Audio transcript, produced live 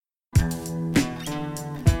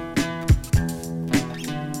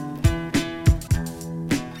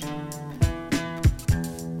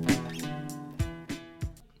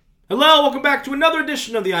Hello, welcome back to another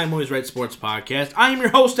edition of the I'm Always Right Sports Podcast. I am your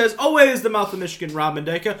host, as always, the Mouth of Michigan, Rob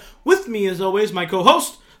Mendeca. With me, as always, my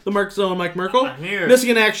co-host, the Merc Zone, Mike Merkel. I'm here.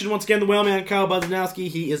 Missing in action, once again, the whaleman, Kyle Buznowski.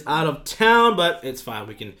 He is out of town, but it's fine.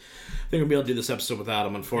 I think we'll be able to do this episode without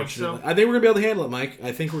him, unfortunately. I think we're going to be able to handle it, Mike.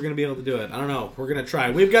 I think we're going to be able to do it. I don't know. We're going to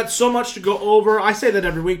try. We've got so much to go over. I say that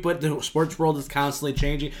every week, but the sports world is constantly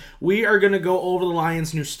changing. We are going to go over the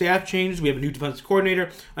Lions' new staff changes. We have a new defensive coordinator,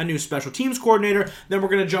 a new special teams coordinator. Then we're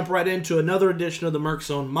going to jump right into another edition of the Merc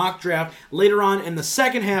Zone mock draft. Later on in the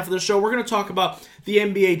second half of the show, we're going to talk about the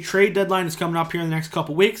NBA trade deadline is coming up here in the next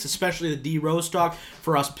couple weeks, especially the D Rose talk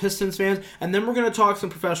for us Pistons fans. And then we're going to talk some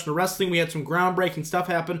professional wrestling. We had some groundbreaking stuff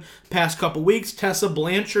happen past couple weeks. Tessa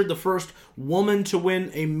Blanchard, the first woman to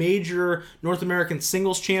win a major North American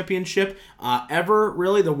singles championship ever,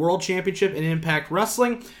 really, the world championship in Impact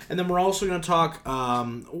Wrestling. And then we're also going to talk,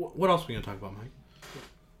 what else are we going to talk about, Mike?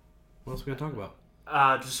 What else are we going to talk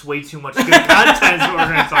about? Just way too much good content is what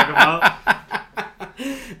we're going to talk about.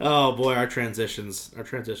 Oh boy, our transitions are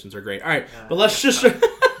great. All right, but let's just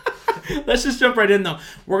jump right in though.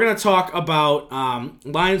 We're gonna talk about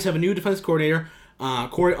Lions have a new defense coordinator,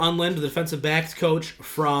 Corey Unlin, the defensive backs coach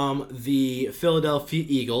from the Philadelphia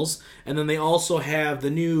Eagles, and then they also have the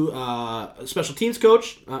new special teams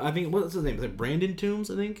coach. I think what's his name? Is it Brandon Toombs?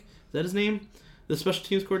 I think is that his name? The special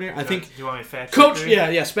teams coordinator. I think. Do you want me to fact check? Coach, check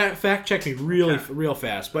yeah. Fact check me real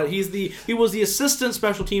fast. But he was the assistant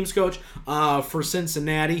special teams coach for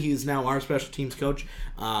Cincinnati. He's now our special teams coach.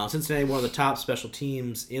 Cincinnati, one of the top special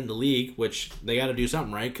teams in the league, which they got to do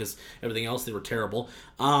something right because everything else they were terrible.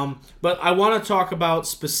 But I want to talk about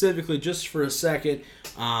specifically just for a second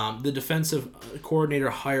the defensive coordinator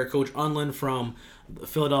hire, Coach Unlin from the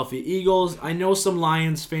Philadelphia Eagles. I know some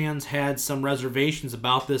Lions fans had some reservations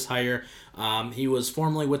about this hire. He was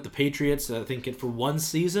formerly with the Patriots, I think, for one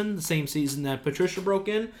season, the same season that Patricia broke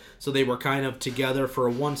in. So they were kind of together for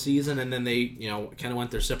one season, and then they, kind of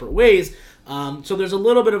went their separate ways. So there's a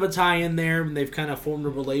little bit of a tie-in there, and they've kind of formed a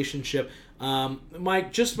relationship.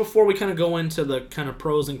 Mike, just before we kind of go into the kind of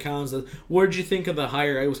pros and cons, what did you think of the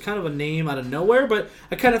hire? It was kind of a name out of nowhere, but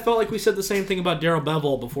I kind of felt like we said the same thing about Darrell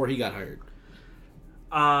Bevell before he got hired.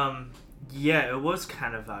 Yeah, it was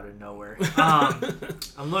kind of out of nowhere.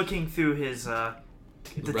 I'm looking through his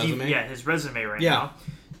resume? his resume right now.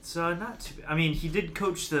 It's not too. I mean, he did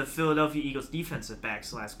coach the Philadelphia Eagles defensive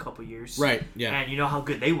backs the last couple years, right? Yeah, and you know how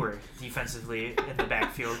good they were defensively in the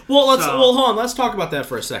backfield. Well, hold on. Let's talk about that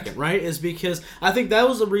for a second, right? Is because I think that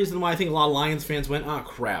was the reason why I think a lot of Lions fans went, "Oh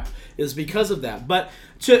crap," is because of that. But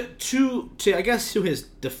to I guess to his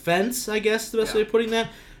defense, I guess the best way of putting that,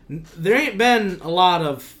 there ain't been a lot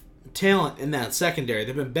of talent in that secondary.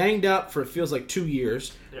 They've been banged up for, it feels like, 2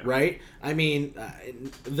 years, right? I mean,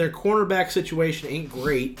 their cornerback situation ain't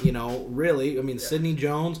great, really. I mean, Sidney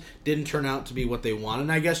Jones didn't turn out to be what they wanted,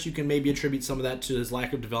 and I guess you can maybe attribute some of that to his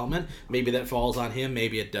lack of development. Maybe that falls on him,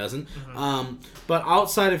 maybe it doesn't. Mm-hmm. But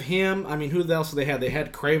outside of him, I mean, who else did they have? They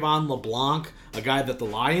had Cravon LeBlanc, a guy that the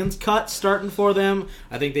Lions cut starting for them.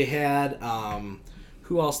 I think they had...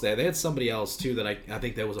 who else there? They had somebody else too that I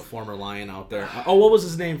think that was a former Lion out there. What was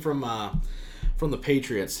his name from the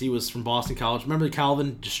Patriots? He was from Boston College. Remember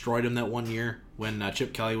Calvin destroyed him that one year when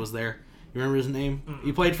Chip Kelly was there. You remember his name? Mm-hmm.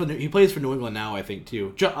 He plays for New England now, I think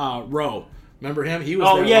too. Rowe. Remember him? He was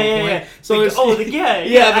there at one point. So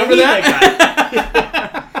remember that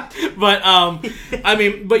guy.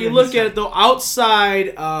 But you look at it though. Outside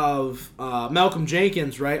of Malcolm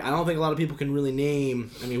Jenkins, right? I don't think a lot of people can really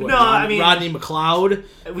name. Rodney McLeod.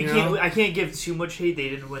 I can't give too much hate. They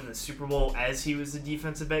didn't win the Super Bowl as he was the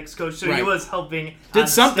defensive backs coach, so he was helping. Did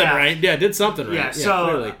something right? Yeah, did something right. Yeah.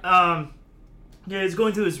 So he's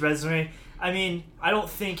going through his resume. I mean, I don't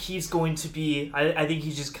think he's going to be. I think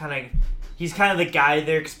he's just kind of. He's kind of the guy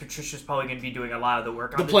there because Patricia's probably going to be doing a lot of the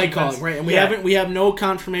work on the play defense. calling, right? And we have no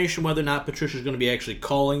confirmation whether or not Patricia's going to be actually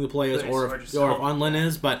calling the plays or if Unlin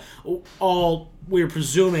is, but all we're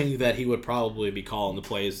presuming that he would probably be calling the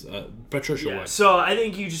plays. Patricia would. So I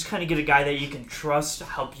think you just kind of get a guy that you can trust to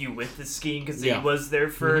help you with the scheme because he was there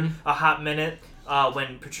for a hot minute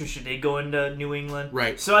when Patricia did go into New England.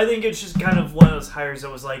 Right. So I think it's just kind of one of those hires that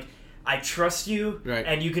was like, I trust you,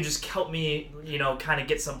 and you can just help me, kind of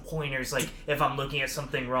get some pointers. Like, if I'm looking at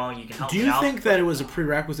something wrong, you can help me out. Do you think that it was a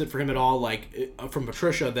prerequisite for him at all, like, from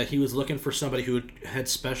Patricia, that he was looking for somebody who had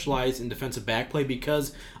specialized in defensive back play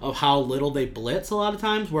because of how little they blitz a lot of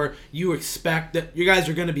times, where you expect that you guys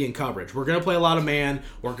are going to be in coverage. We're going to play a lot of man.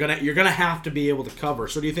 You're going to have to be able to cover.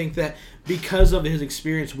 So do you think that because of his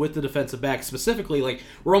experience with the defensive back specifically, like,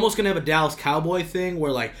 we're almost going to have a Dallas Cowboy thing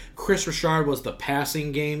where, like, Chris Richard was the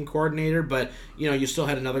passing game coordinator, but you still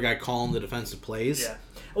had another guy calling the defensive plays. Yeah,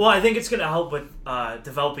 Well, I think it's going to help with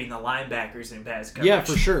developing the linebackers in pass coverage. Yeah,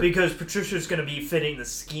 for sure. Because Patricia's going to be fitting the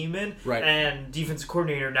scheme in, right. And defensive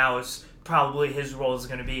coordinator now is probably his role is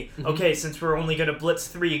going to be, okay, since we're only going to blitz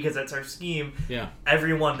 3 because that's our scheme,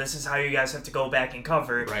 everyone, this is how you guys have to go back and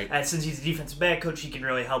cover. Right. And since he's a defensive back coach, he can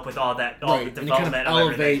really help with all that, right. the And development he kind of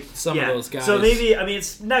elevate some of those guys. So maybe, I mean,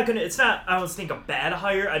 it's not, I don't think a bad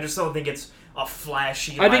hire, I just don't think it's a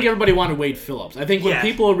flashy. I think everybody wanted Wade Phillips. I think when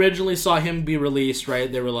people originally saw him be released,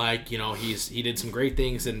 right, they were like, he did some great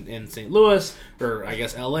things in St. Louis, or I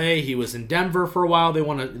guess L.A. He was in Denver for a while. They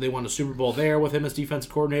won a Super Bowl there with him as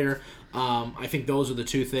defensive coordinator. I think those are the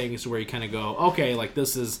two things where you kind of go, okay, like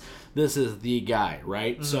this is the guy,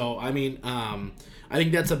 right? Mm-hmm. So I mean, I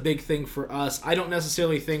think that's a big thing for us. I don't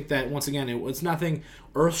necessarily think that, once again, it's nothing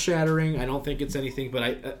earth-shattering. I don't think it's anything,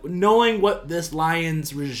 but knowing what this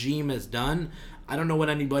Lions regime has done, I don't know what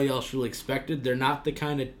anybody else really expected. They're not the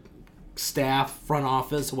kind of staff, front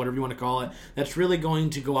office, whatever you want to call it, that's really going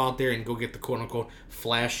to go out there and go get the quote-unquote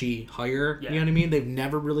flashy hire. You know what I mean? They've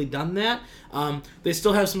never really done that. They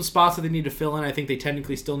still have some spots that they need to fill in. I think they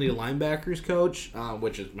technically still need a linebackers coach,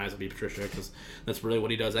 which might as well be Patricia, because that's really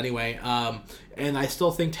what he does anyway. And I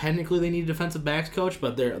still think technically they need a defensive backs coach,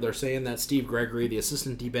 but they're saying that Steve Gregory, the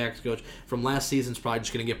assistant D-backs coach from last season, is probably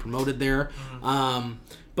just going to get promoted there. Mm-hmm.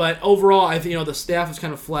 But overall, I think the staff is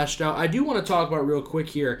kind of fleshed out. I do want to talk about real quick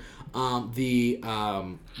here the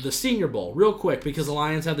Senior Bowl, real quick, because the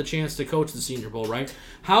Lions had the chance to coach the Senior Bowl, right?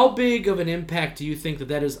 How big of an impact do you think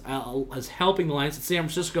that is helping the Lions? San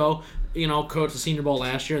Francisco, coached the Senior Bowl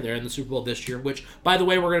last year. They're in the Super Bowl this year, which, by the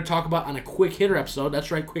way, we're going to talk about on a Quick Hitter episode.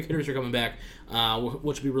 That's right, Quick Hitters are coming back,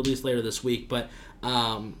 which will be released later this week. But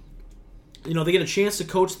they get a chance to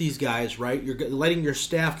coach these guys, right? You're letting your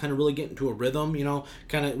staff kind of really get into a rhythm,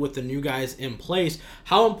 kind of with the new guys in place.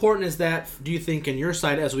 How important is that, do you think, on your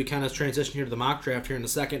side, as we kind of transition here to the mock draft here in a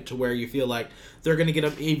second, to where you feel like they're going to get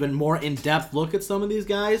an even more in-depth look at some of these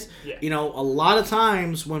guys? Yeah. A lot of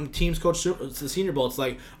times when teams coach the Senior Bowl, it's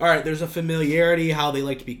like, all right, there's a familiarity, how they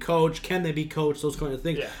like to be coached, can they be coached, those kind of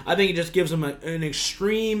things. Yeah. I think it just gives them an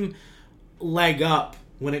extreme leg up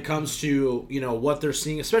when it comes to, what they're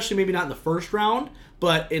seeing, especially maybe not in the first round,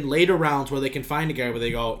 but in later rounds where they can find a guy where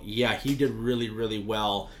they go, yeah, he did really, really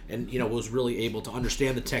well, and, was really able to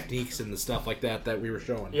understand the techniques and the stuff like that we were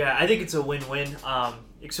showing. Yeah, I think it's a win-win,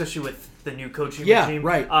 especially with the new coaching regime.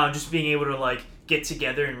 Right. Just being able to, get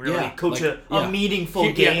together and really coach a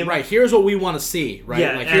meaningful game. Yeah, right. Here's what we want to see, right?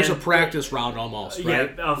 Yeah, here's a practice round almost,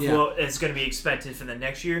 right? Of what is going to be expected for the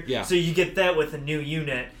next year. Yeah. So you get that with a new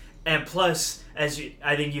unit. And plus, I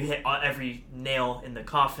think you hit every nail in the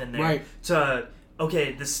coffin there. Right.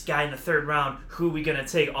 Okay, this guy in the third round, who are we going to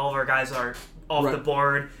take? All of our guys are off the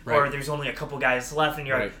board, or there's only a couple guys left, and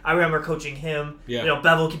you're like, I remember coaching him. Yeah.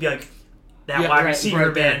 Bevel could be like, that wide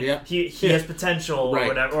receiver, man, he has potential,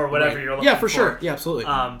 or whatever you're looking for. Yeah, for sure. Yeah, absolutely.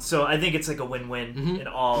 So I think it's like a win-win in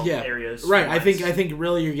all areas. Right. I think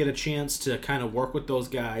really you get a chance to kind of work with those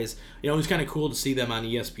guys. It was kind of cool to see them on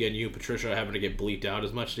ESPNU. Patricia having to get bleeped out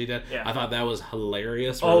as much as he did. Yeah. I thought that was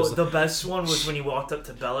hilarious. The best one was when he walked up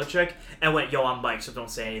to Belichick and went, "Yo, I'm Mike, so don't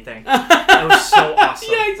say anything." That was so awesome.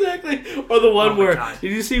 Yeah, exactly. Or the one where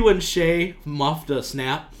did you see when Shea muffed a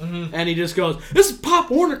snap and he just goes, "This is Pop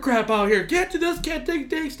Warner crap out here. Can't do this. Can't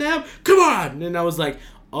take snap. Come on!" And I was like,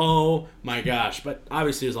 oh my gosh. But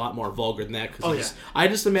obviously there's a lot more vulgar than that. I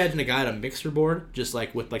just imagine a guy at a mixer board, just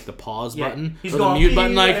with the pause button or the mute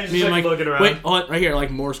button, looking around. Wait, right here, like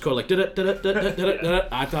Morse code, like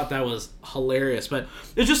I thought that was hilarious. But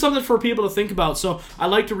it's just something for people to think about. So I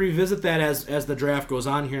like to revisit that as the draft goes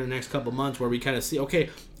on here in the next couple months, where we kind of see, okay,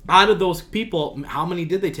 out of those people, how many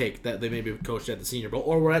did they take that they maybe coached at the Senior Bowl,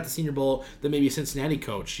 or were at the Senior Bowl that maybe Cincinnati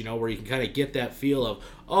coached, where you can kind of get that feel of,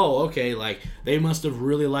 oh, okay, they must have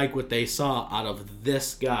really liked what they saw out of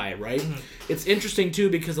this guy, right? Mm-hmm. It's interesting, too,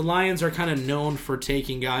 because the Lions are kind of known for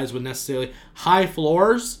taking guys with necessarily high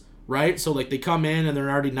floors, right? So, they come in and they're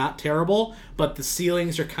already not terrible, but the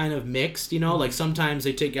ceilings are kind of mixed, Mm-hmm. Sometimes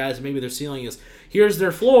they take guys, maybe their ceiling is, here's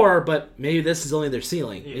their floor, but maybe this is only their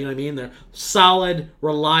ceiling. Yeah. You know what I mean? They're solid,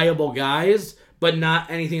 reliable guys, but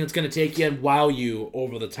not anything that's going to take you and wow you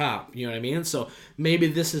over the top. You know what I mean? So maybe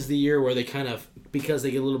this is the year where they kind of, because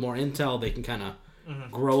they get a little more intel, they can kind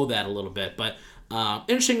of grow that a little bit. But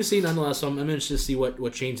interesting to see nonetheless. So I'm interested to see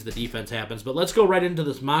what change the defense happens. But let's go right into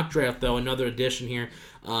this mock draft, though. Another edition here.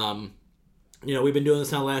 we've been doing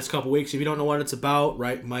this now the last couple weeks. If you don't know what it's about,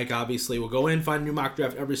 right, Mike obviously will go in, find a new mock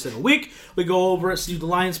draft every single week. We go over it, see the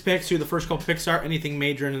Lions picks, who the first couple picks are, anything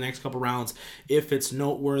major in the next couple rounds if it's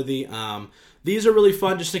noteworthy. These are really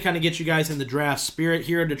fun just to kind of get you guys in the draft spirit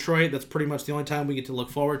here in Detroit. That's pretty much the only time we get to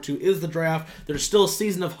look forward to is the draft. There's still a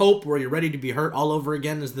season of hope where you're ready to be hurt all over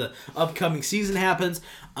again as the upcoming season happens.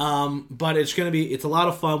 But it's a lot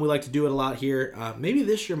of fun. We like to do it a lot here. Maybe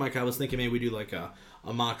this year, Mike, I was thinking maybe we do like a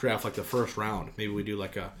mock draft like the first round. Maybe we do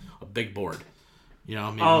like a big board.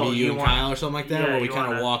 Maybe you and Kyle or something like that, where we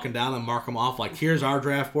kind of walking down and mark them off. Like, here's our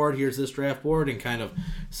draft board, here's this draft board, and kind of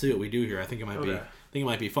see what we do here. I think it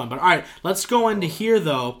might be fun. But all right, let's go into here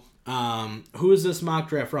though. Who is this mock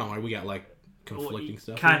draft from? We got like conflicting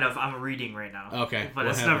stuff. Kind of. I'm reading right now. Okay, but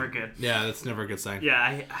it's never good. Yeah, that's never a good sign. Yeah,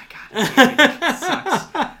 I got it. It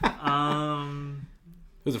sucks.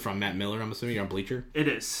 Who's it from? Matt Miller, I'm assuming. You're on Bleacher? It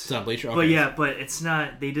is. It's on Bleacher? Okay. But it's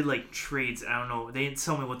not... They did, like, trades. I don't know. They didn't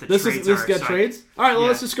tell me what the trades are. This got trades? All right, well,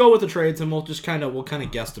 let's just go with the trades, and we'll kind of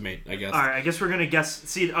guesstimate, I guess. All right, I guess we're going to guess...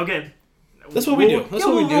 See, okay... That's what we do.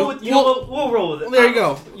 We'll roll with it. There you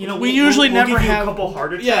go. We usually never have a couple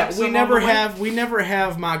heart attacks. Yeah, we never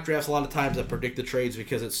have mock drafts a lot of times that predict the trades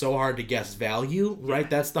because it's so hard to guess value, right?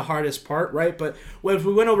 That's the hardest part, right? But if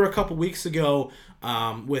we went over a couple weeks ago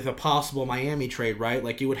with a possible Miami trade, right?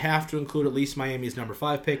 Like, you would have to include at least Miami's number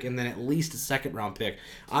 5 pick and then at least a second round pick.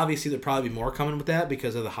 Obviously, there'd probably be more coming with that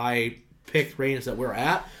because of the high pick range that we're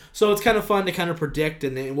at. So it's kind of fun to kind of predict,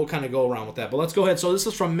 and we'll kind of go around with that. But let's go ahead. So this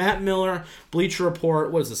is from Matt Miller, Bleacher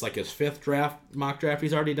Report. What is this, like his 5th mock draft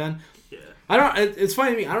he's already done? Yeah. It's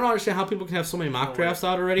funny to me. I don't understand how people can have so many mock drafts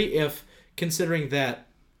out already if considering that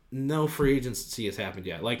no free agency has happened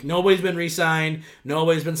yet. Like, nobody's been re-signed.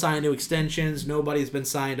 Nobody's been signed to extensions. Nobody's been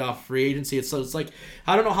signed off free agency. So it's like,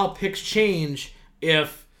 I don't know how picks change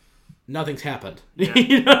if nothing's happened. Yeah.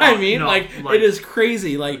 You know what I mean? No, like, it is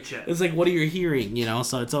crazy. Like, legit. It's like, what are you hearing?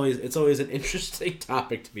 So it's always an interesting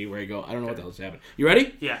topic to me where you go, I don't know what the hell's happening. You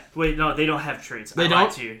ready? Yeah. Wait, no, they don't have trades. They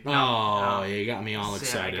don't? To you. No, you got me all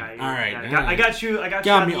excited. Yeah, all right. I got you.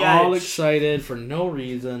 Got me all excited for no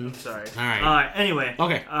reason. I'm sorry. All right. Anyway.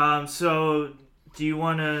 Okay. So, do you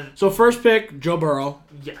want to... So, first pick, Joe Burrow.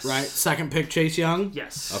 Yes. Right? Second pick, Chase Young.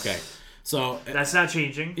 Yes. Okay. So that's not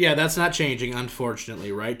changing. Yeah, that's not changing,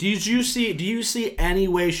 unfortunately, right? Do you see any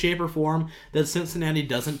way, shape, or form that Cincinnati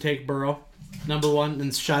doesn't take Burrow, number 1,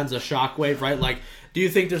 and shines a shockwave, right? Like, do you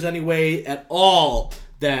think there's any way at all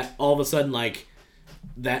that all of a sudden, like,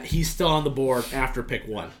 that he's still on the board after pick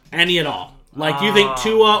 1? Any at all? Like, do you think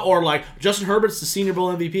Tua or, like, Justin Herbert's the Senior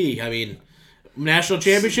Bowl MVP? I mean, National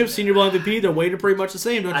Championship, Senior Bowl MVP, they're weighted pretty much the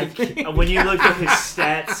same, don't you think? When you look at his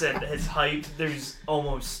stats and his hype, there's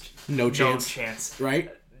almost... No chance.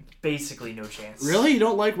 Right? Basically no chance. Really? You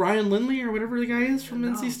don't like Ryan Lindley or whatever the guy is from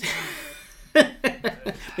NC State?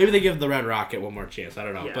 Maybe they give the Red Rocket one more chance. I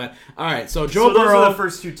don't know. Yeah. But, all right. So, Joe Burrow. Those are the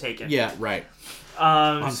first 2 taken. Yeah, right.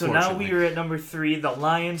 So now we are at number 3. The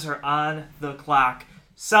Lions are on the clock.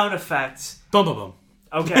 Sound effects. Bum, bum, bum.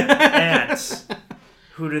 Okay. And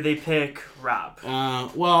who do they pick? Rob.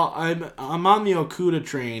 Well, I'm on the Okudah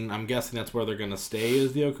train. I'm guessing that's where they're going to stay,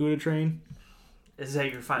 is the Okudah train. Is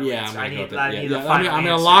that your final answer? I need the final I'm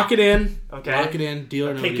going to lock it in. Okay. Lock it in. Deal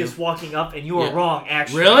or no deal. Pick is walking up, and you are wrong,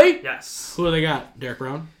 actually. Really? Yes. Who do they got? Derek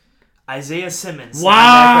Brown? Isaiah Simmons.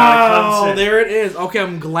 Wow! There it is. Okay,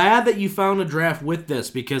 I'm glad that you found a draft with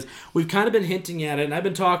this because we've kind of been hinting at it, and I've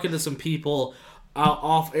been talking to some people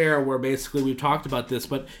off air where basically we've talked about this,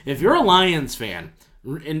 but if you're a Lions fan,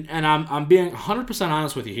 and I'm being 100%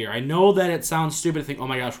 honest with you here, I know that it sounds stupid to think, oh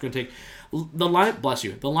my gosh, we're going to take... The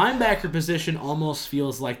linebacker position almost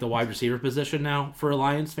feels like the wide receiver position now for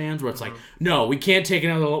Lions fans, where it's like, no, we can't take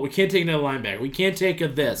another linebacker. We can't take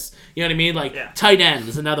this. You know what I mean? Like, tight end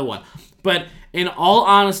is another one. But in all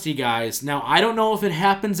honesty, guys, now I don't know if it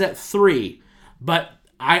happens at 3, but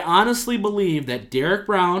I honestly believe that Derek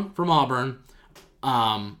Brown from Auburn,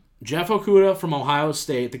 Jeff Okudah from Ohio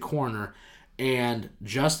State, the corner, and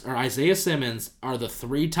Isaiah Simmons are the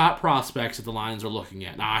 3 top prospects that the Lions are looking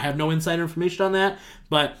at. Now, I have no insider information on that,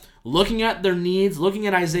 but looking at their needs, looking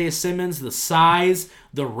at Isaiah Simmons, the size,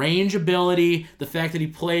 the range ability, the fact that he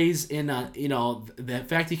plays in, the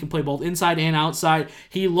fact that he can play both inside and outside,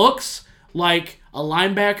 he looks like a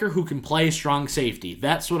linebacker who can play strong safety.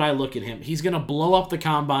 That's what I look at him. He's going to blow up the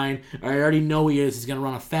combine. I already know he is. He's going to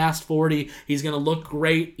run a fast 40. He's going to look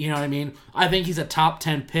great. You know what I mean? I think he's a top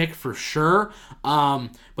 10 pick for sure.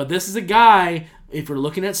 But this is a guy, if you're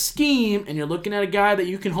looking at scheme and you're looking at a guy that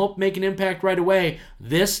you can hope make an impact right away,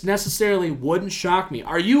 this necessarily wouldn't shock me.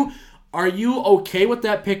 Are you okay with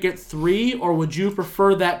that pick at 3, or would you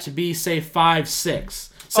prefer that to be, say, 5, 6?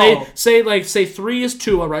 Say 3 is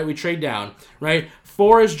Tua, right? We trade down, right?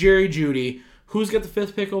 4 is Jerry Jeudy. Who's got the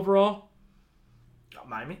 5th pick overall?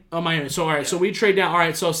 Miami. Oh, Miami. So, all right. Yeah. So we trade down. All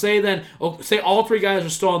right. So say all 3 guys are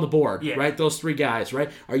still on the board, right? Those 3 guys,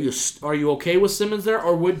 right? Are you okay with Simmons there,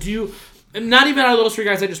 or would you? And not even out of those 3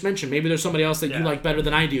 guys I just mentioned. Maybe there's somebody else that you like better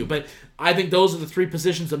than I do. But I think those are the 3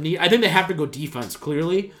 positions of need. I think they have to go defense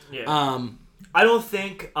clearly. Yeah. I don't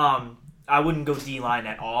think. I wouldn't go D-line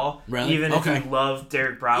at all. Really? Even if you love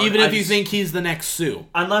Derek Brown. Even if you think he's the next Sue.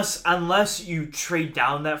 Unless you trade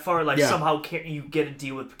down that far, somehow you get a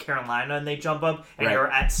deal with Carolina and they jump up and you're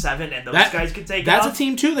at 7 and those guys could take That's a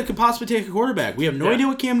team, too, that could possibly take a quarterback. We have no idea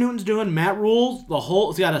what Cam Newton's doing. Matt Rule,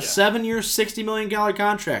 he's got a 7-year, $60 million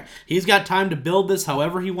contract. He's got time to build this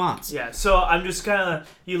however he wants. Yeah, so I'm just kind of,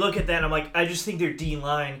 you look at that and I'm like, I just think their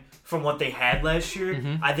D-line, from what they had last year,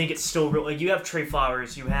 I think it's still real. Like, you have Trey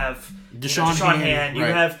Flowers, you have Deshaun Hand, you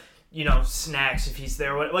have Snacks if he's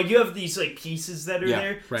there. Like, you have these pieces that are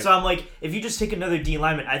there. Right. So I'm like, if you just take another D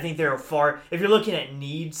lineman, I think there are far. If you're looking at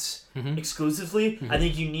needs exclusively, I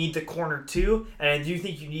think you need the corner too, and I do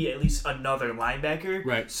think you need at least another linebacker.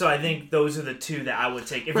 Right. So I think those are the 2 that I would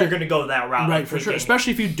take if you're going to go that route. Right, for sure.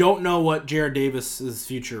 Especially if you don't know what Jared Davis's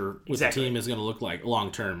future with the team is going to look like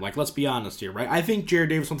long term. Like, let's be honest here, right? I think Jared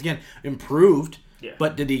Davis once again improved. Yeah.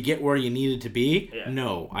 But did he get where you needed to be? Yeah.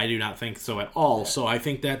 No, I do not think so at all. Yeah. So I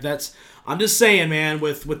think that's... I'm just saying, man,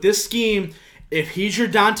 with this scheme, if he's your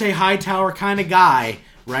Dante Hightower kind of guy,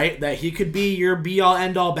 right, that he could be your be-all,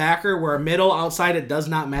 end-all backer where middle, outside, it does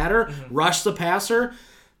not matter, rush the passer,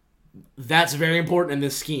 that's very important in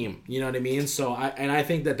this scheme. You know what I mean? So I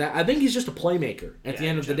think I think he's just a playmaker at the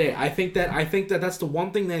end of the day. I think that that's the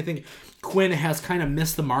one thing that I think Quinn has kind of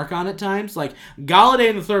missed the mark on at times. Like Golladay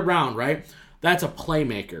in the 3rd round, right? That's a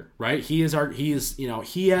playmaker, right? He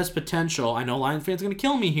has potential. I know Lions fans are going to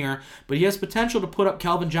kill me here, but he has potential to put up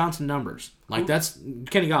Calvin Johnson numbers. Like, that's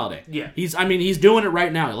Kenny Golladay. Yeah. He's doing it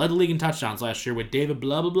right now. He led the league in touchdowns last year with David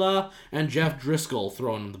blah, blah, blah and Jeff Driscoll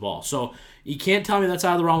throwing him the ball. So you can't tell me that's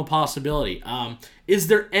out of the realm of possibility. Is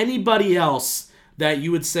there anybody else that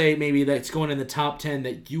you would say maybe that's going in the top 10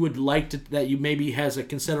 that you would like to, that you maybe has a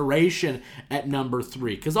consideration at number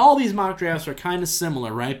 3? Because all these mock drafts are kind of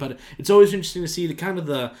similar, right? But it's always interesting to see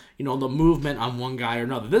the movement on one guy or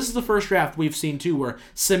another. This is the first draft we've seen too where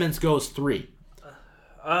Simmons goes 3.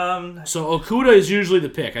 So Okudah is usually the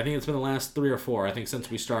pick. I think it's been the last 3 or 4. I think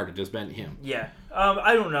since we started, it's been him. Yeah.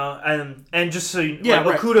 I don't know. And just so you know,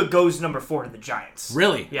 Okudah goes number 4 to the Giants.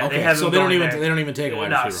 Really? Yeah. Okay. They have so they don't even take a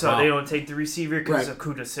wide receiver. So they don't take the receiver because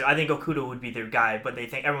Okudah. I think Okudah would be their guy, but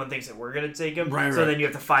everyone thinks that we're gonna take him. Right. So then you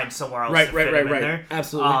have to find somewhere else to fit him in there.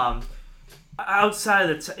 Absolutely. Outside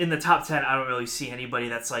of in the top 10, I don't really see anybody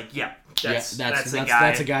that's like, that's a guy.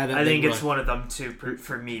 That's a guy that I think it's one of them too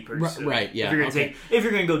for me personally. Right. Yeah. If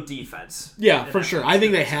you're gonna go defense. Yeah, for sure. I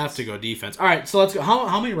think they have to go defense. All right, so let's go.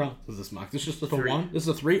 How many rounds is this mock? This is just a 1. This is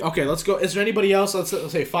a 3. Okay, let's go. Is there anybody else? Let's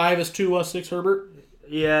say 5 is 2, 6 Herbert.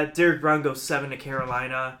 Yeah, Derek Brown goes 7 to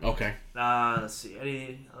Carolina. Okay. Let's see. Let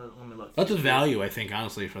me look. That's a value, I think,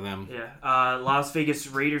 honestly, for them. Yeah. Las Vegas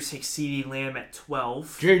Raiders take CeeDee Lamb at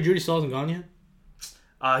 12. Jerry Jeudy still hasn't gone yet?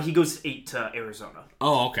 He goes 8 to Arizona.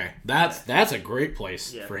 Oh, okay. That's a great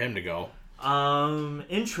place for him to go.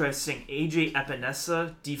 Interesting. AJ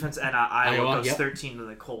Epinesa, defense at Iowa, goes 13 to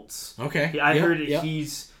the Colts. Okay. I heard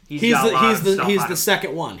he's the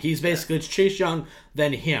second one. He's basically it's Chase Young,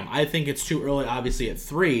 then him. I think it's too early, obviously, at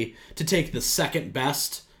 3 to take the second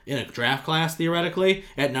best in a draft class, theoretically,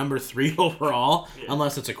 at number 3 overall,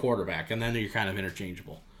 unless it's a quarterback, and then you're kind of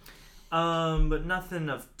interchangeable. But nothing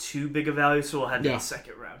of too big a value, so we'll head to the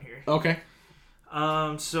second round here. Okay.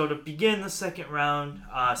 So to begin the second round,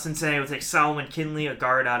 Cincinnati will take Solomon Kinley, a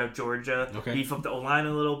guard out of Georgia, beef up the O-line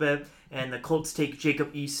a little bit, and the Colts take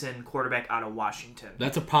Jacob Eason, quarterback out of Washington.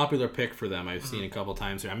 That's a popular pick for them. I've seen a couple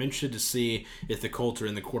times here. I'm interested to see if the Colts are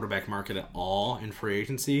in the quarterback market at all in free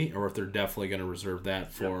agency, or if they're definitely going to reserve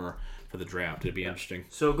that for the draft. It'd be interesting.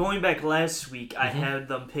 So going back last week, I had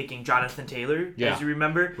them picking Jonathan Taylor, as you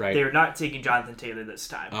remember. Right. They are not taking Jonathan Taylor this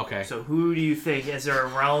time. Okay. So who do you think? Is there a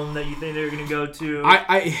realm that you think they're going to go to?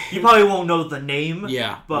 You probably won't know the name.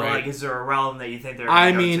 Yeah. But is there a realm that you think they're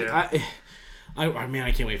going to go to?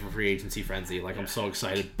 I can't wait for free agency frenzy. I'm so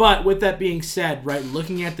excited. But with that being said, right,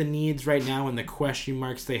 looking at the needs right now and the question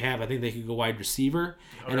marks they have, I think they could go wide receiver.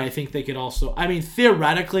 Okay. And I think they could also,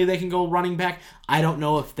 theoretically they can go running back. I don't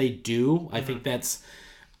know if they do. I think that's,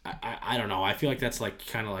 I don't know. I feel like that's all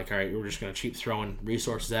right, we're just going to keep throwing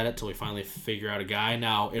resources at it till we finally figure out a guy.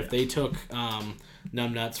 Now, if they took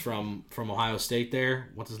numbnuts from Ohio State there.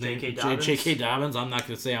 What's his name? J.K. Dobbins. I'm not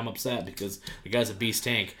going to say I'm upset because the guy's a beast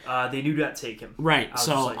tank. They do not take him. Right.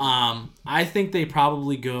 So I think they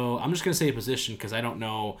probably go. I'm just going to say position because I don't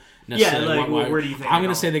know necessarily. Yeah, where do you think? I'm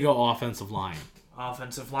going to say they go offensive line.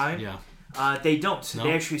 Offensive line? Yeah. They don't. No?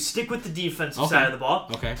 They actually stick with the defensive side of the ball.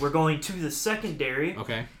 Okay. We're going to the secondary.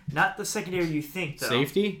 Okay. Not the secondary you think, though.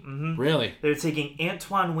 Safety? Mm-hmm. Really? They're taking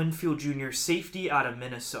Antoine Winfield Jr., safety out of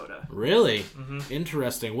Minnesota. Really? Mm-hmm.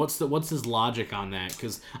 Interesting. What's his logic on that?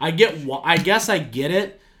 Because I guess I get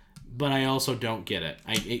it. But I also don't get it.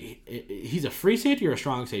 He's a free safety or a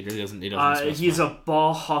strong safety? He doesn't. He's a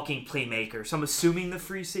ball hawking playmaker. So I'm assuming the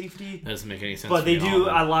free safety. That doesn't make any sense. But they do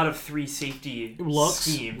a lot of three safety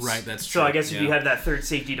schemes. Right, that's true. So I guess if you have that third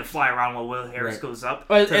safety to fly around while Will Harris goes up.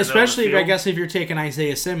 Especially, I guess, if you're taking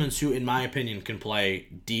Isaiah Simmons, who, in my opinion, can play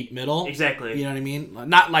deep middle. Exactly. You know what I mean?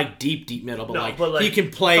 Not like deep middle, but he can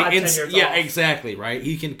play. 5, 10 yards off. Exactly. Right.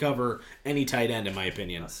 He can cover any tight end, in my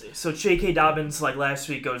opinion. Let's see. So J.K. Dobbins, like last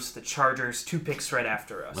week, goes to the Chargers. 2 picks right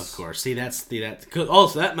after us. Of course. See,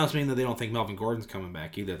 also, that must mean that they don't think Melvin Gordon's coming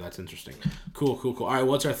back either. That's interesting. Cool. All right,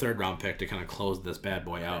 what's our third round pick to kind of close this bad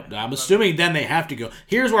boy out? I'm assuming then they have to go.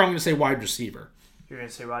 Here's where I'm going to say wide receiver. You're going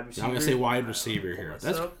to say wide receiver? I'm going to say wide receiver here.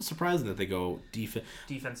 That's surprising that they go defense.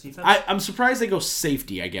 Defense? I'm surprised they go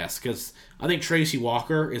safety, I guess, because I think Tracy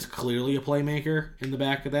Walker is clearly a playmaker in the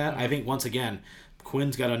back of that. I think, once again,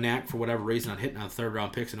 Quinn's got a knack for whatever reason on hitting on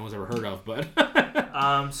third-round picks that no one's ever heard of, but...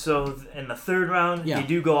 So in the third round, they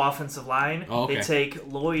do go offensive line. Oh, okay. They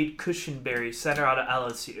take Lloyd Cushenberry, center out of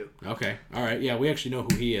LSU. Okay, all right, yeah, we actually know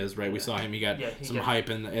who he is, right? We saw him. He got some hype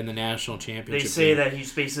in the national championship. They say that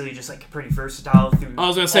he's basically just like pretty versatile through. I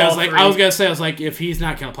was gonna say, if he's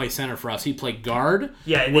not gonna play center for us, he'd play guard.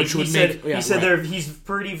 Yeah, he said he's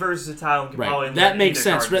pretty versatile. And right, that makes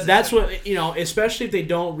sense. But that's what especially if they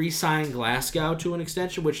don't re-sign Glasgow to an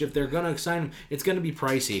extension, which if they're gonna sign him, it's gonna be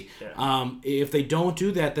pricey. Yeah. If they don't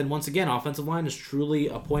do that, then once again, offensive line is truly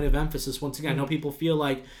a point of emphasis. Once again, I know people feel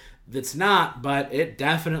like it's not, but it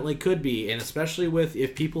definitely could be. And especially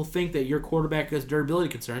if people think that your quarterback has durability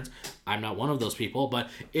concerns, I'm not one of those people, but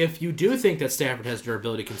if you do think that Stafford has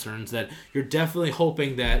durability concerns, that you're definitely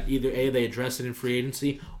hoping that either A, they address it in free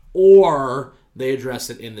agency, or they address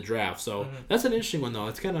it in the draft. So that's an interesting one, though.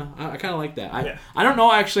 It's I kind of like that. I don't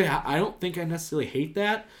know, actually. I don't think I necessarily hate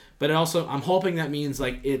that. But also, I'm hoping that means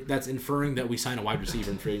that's inferring that we sign a wide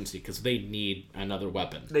receiver in free agency because they need another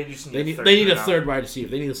weapon. They just need a third wide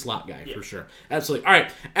receiver. They need a slot guy for sure. Absolutely. All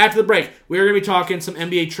right. After the break, we're going to be talking some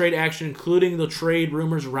NBA trade action, including the trade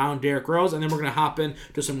rumors around Derrick Rose, and then we're going to hop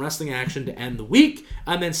into some wrestling action to end the week.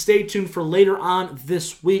 And then stay tuned for later on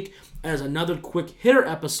this week as another quick hitter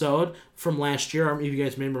episode from last year. If you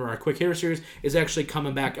guys remember, our quick hitter series is actually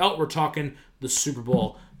coming back out. We're talking the Super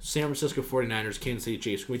Bowl. San Francisco 49ers, Kansas City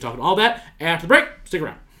Chiefs. We'll be talking all that after the break. Stick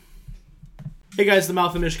around. Hey guys, the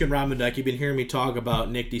Mouth of Michigan, Ron Mendyke. You've been hearing me talk about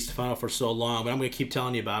Nick DiStefano for so long, but I'm going to keep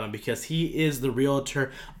telling you about him because he is the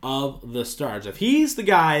realtor of the stars. If he's the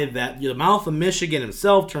guy that the Mouth of Michigan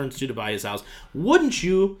himself turns to buy his house, wouldn't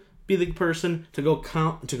you be the person to go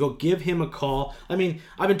give him a call? I mean,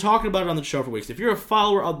 I've been talking about it on the show for weeks. If you're a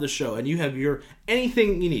follower of the show and you have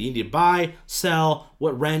anything you need to buy, sell,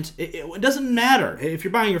 rent, it doesn't matter. If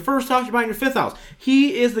you're buying your first house, you're buying your fifth house,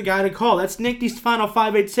 he is the guy to call. That's Nick DiStefano,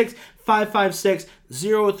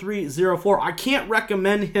 586-556-0304. I can't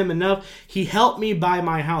recommend him enough. He helped me buy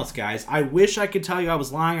my house, guys. I wish I could tell you I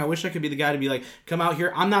was lying. I wish I could be the guy to be like, come out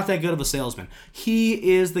here. I'm not that good of a salesman.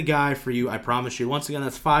 He is the guy for you, I promise you. Once again,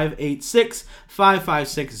 that's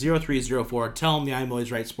 586-556-0304. Tell him the I'm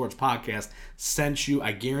Always Right Sports Podcast sent you.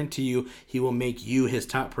 I guarantee you he will make you his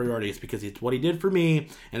top priorities because it's what he did for me,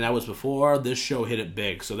 and that was before this show hit it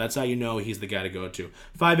big. So that's how you know he's the guy to go to.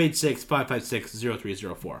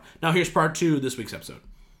 586-556-0304. Now here's part 2 of this week's episode.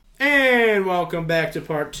 And welcome back to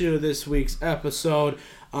part 2 of this week's episode.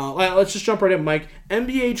 Let's just jump right in, Mike.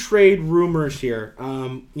 NBA trade rumors here.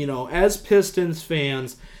 As Pistons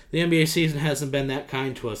fans, the NBA season hasn't been that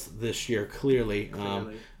kind to us this year, clearly.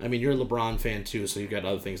 I mean, you're a LeBron fan, too, so you've got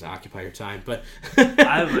other things to occupy your time. But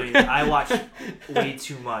I watch way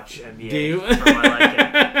too much NBA. Do you? For my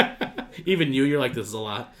liking. Even you're like, this is a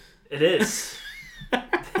lot. It is.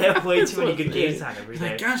 They have way too many good games on every day.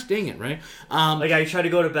 Like, gosh dang it, right? I try to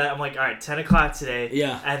go to bed. I'm like, all right, 10 o'clock today.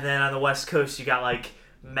 Yeah. And then on the West Coast, you got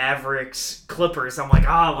Mavericks, Clippers. I'm like,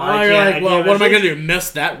 what am I going to do?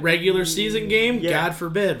 Miss that regular season game? Yeah. God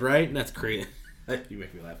forbid, right? That's crazy. You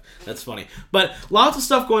make me laugh. That's funny. But lots of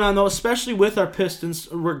stuff going on, though, especially with our Pistons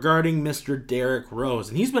regarding Mr. Derrick Rose.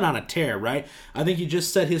 And he's been on a tear, right? I think he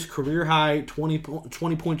just set his career-high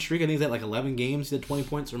 20-point streak. I think he's at like 11 games. He had 20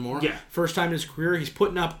 points or more. Yeah. First time in his career. He's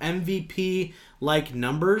putting up MVP-like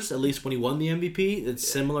numbers, at least when he won the MVP. It's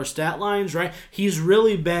similar stat lines, right? He's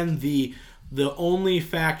really been the only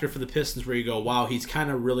factor for the Pistons where you go, wow, he's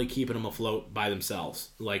kind of really keeping them afloat by themselves.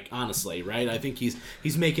 Like, honestly, right? I think he's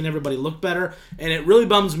making everybody look better. And it really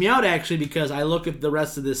bums me out, actually, because I look at the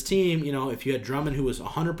rest of this team. You know, if you had Drummond, who was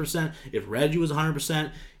 100%, if Reggie was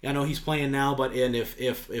 100%, I know he's playing now, but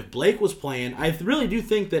if Blake was playing, I really do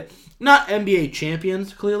think that, not NBA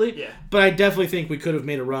champions, clearly, but I definitely think we could have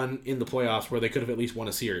made a run in the playoffs where they could have at least won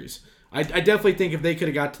a series. I definitely think if they could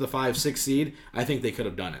have got to the 5-6 seed, I think they could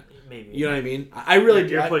have done it. Maybe. You know what I mean? I really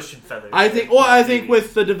do. You're pushing feathers. I think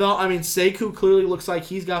with the Sekou clearly looks like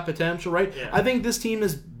he's got potential, right? Yeah. I think this team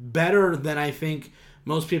is better than I think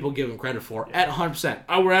most people give him credit for at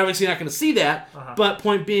 100%. We're obviously not going to see that, but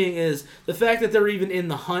point being is the fact that they're even in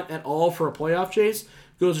the hunt at all for a playoff chase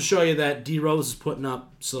goes to show you that D Rose is putting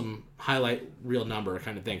up some highlight real number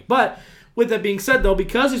kind of thing. But with that being said, though,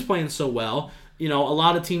 because he's playing so well, you know, a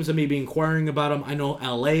lot of teams are maybe inquiring about him. I know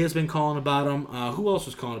LA has been calling about him. Who else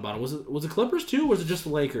was calling about him? Was it Clippers too, or was it just the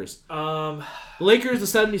Lakers? The Lakers, the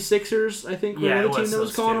 76ers, I think, were another team that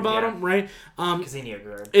was calling about him, right? Because he needed a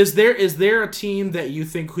guard. Is there a team that you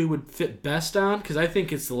think we would fit best on? Because I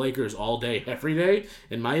think it's the Lakers all day, every day,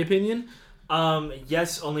 in my opinion.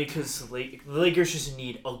 Yes, only because the Lakers just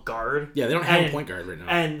need a guard. Yeah, they don't have a point guard right now.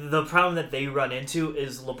 And the problem that they run into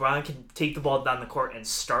is LeBron can take the ball down the court and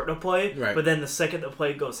start a play, but then the second the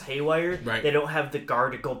play goes haywire, they don't have the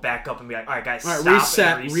guard to go back up and be like, all right, guys,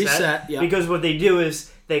 stop and reset. Yeah. Because what they do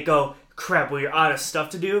is they go, crap, well, you're out of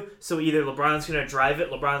stuff to do, so either LeBron's going to drive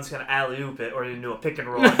it, LeBron's going to alley-oop it, or do a pick and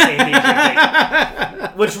roll.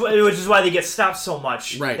 Which is why they get stopped so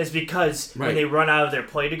much. Right. Is because when they run out of their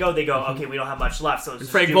play to go, they go, okay, we don't have much left. So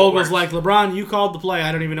Frank Vogel's like, LeBron, you called the play.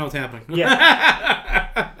 I don't even know what's happening.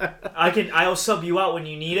 Yeah. I'll sub you out when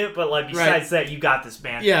you need it, but like besides that, you got this,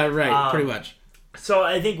 man. Yeah, right. Pretty much. So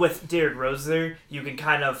I think with Derrick Rose there, you can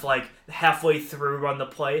kind of like halfway through run the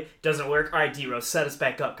play, doesn't work. All right, D-Rose, set us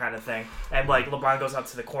back up, kind of thing. And like LeBron goes out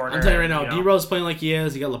to the corner. I'm telling you right now, D-Rose playing like he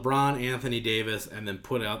is. You got LeBron, Anthony Davis, and then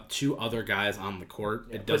put out two other guys on the court.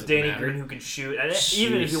 It doesn't matter. Danny Green who can shoot. And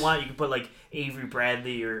even if you want, you can put like Avery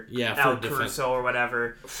Bradley or Al Caruso or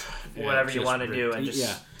whatever you want to do, and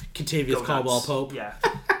just Kentavious Caldwell-Pope. Yeah.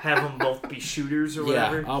 Have them both be shooters or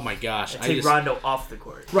whatever. Oh my gosh. And take Rondo off the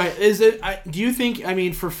court. Right. Do you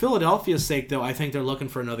think, for Philadelphia's sake, though, I think they're looking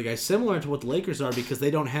for another guy similar to what the Lakers are because they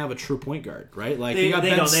don't have a true point guard, right? Like they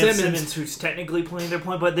have Simmons who's technically playing their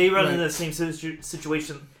point, but they run into the same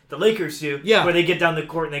situation the Lakers do, where they get down the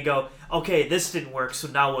court and they go, okay, this didn't work, so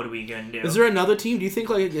now what are we going to do? Is there another team? Do you think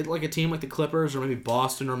like a team like the Clippers or maybe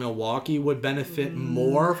Boston or Milwaukee would benefit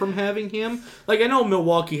more from having him? Like, I know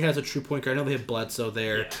Milwaukee has a true point guard. I know they have Bledsoe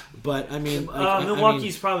there, but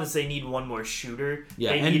Milwaukee's problem is they need one more shooter.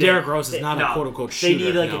 Yeah, and Derrick Rose is not a quote-unquote shooter.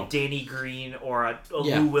 They need like a Danny Green or a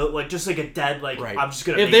Lou Will, like just like a dead, like, I'm just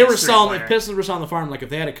going to if Pistons were selling the farm, like if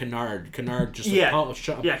they had a Kennard just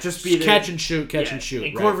just be catch and shoot.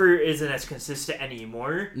 And Korver isn't as consistent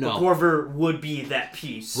anymore. No. But Korver would be that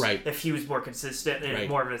piece if he was more consistent and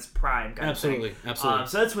more of his prime kind of thing. Absolutely.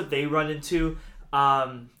 So that's what they run into.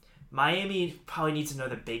 Miami probably needs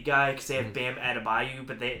another big guy because they have Bam Adebayo,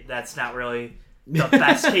 but that's not really the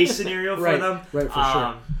best case scenario for them. Right, for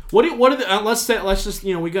sure. What are the let's just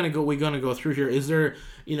we're gonna go through here. Is there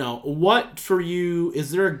what for you,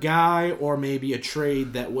 is there a guy or maybe a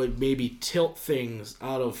trade that would maybe tilt things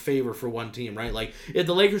out of favor for one team, right? Like if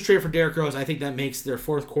the Lakers trade for Derrick Rose, I think that makes their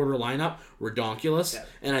fourth quarter lineup redonkulous,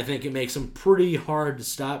 and I think it makes them pretty hard to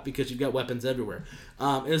stop because you've got weapons everywhere.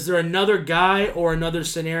 Is there another guy or another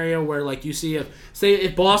scenario where like you see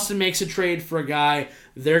if Boston makes a trade for a guy,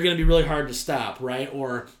 they're going to be really hard to stop, right?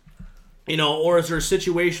 Or is there a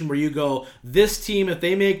situation where you go, this team, if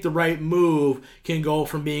they make the right move, can go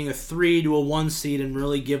from being a 3 to a 1 seed and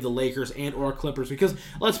really give the Lakers and or Clippers? Because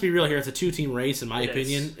let's be real here, it's a 2-team race in my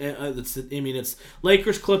opinion. It's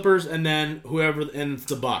Lakers, Clippers, and then whoever, and it's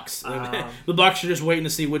the Bucks. The Bucks are just waiting to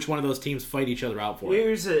see which one of those teams fight each other out for.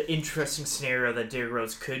 Here's an interesting scenario that Derrick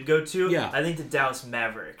Rose could go to. Yeah, I think the Dallas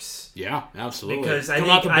Mavericks. Yeah, absolutely. Because come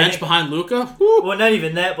off the bench behind Luka. Well, not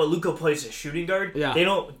even that, but Luka plays a shooting guard. Yeah,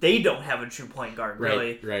 they don't have a true point guard,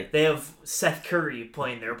 really. Right. They have Seth Curry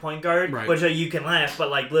playing their point guard, which you can laugh,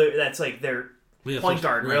 but like that's like their point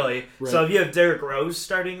guard, really. Right. So if you have Derrick Rose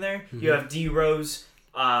starting there, you have D Rose,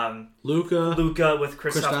 Luka with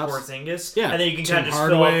Kristaps Porzingis. Yeah. And then you can kind of just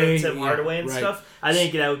fill up with Tim Hardaway and stuff. I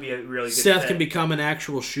think that would be a really good Seth fit. can become an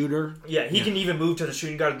actual shooter. Yeah, he can even move to the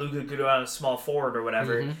shooting guard. Luka could go out a small forward or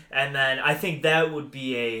whatever. And then I think that would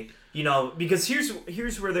be a... because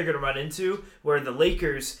here's where they're going to run into, where the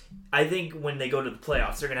Lakers, I think when they go to the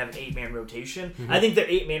playoffs, they're going to have an 8-man rotation. I think their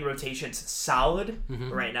 8-man rotation's solid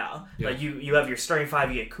right now. Yeah. Like, you have your starting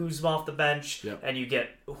 5, you get Kuzma off the bench, and you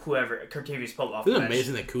get whoever, Kentavious Pope off the bench. It's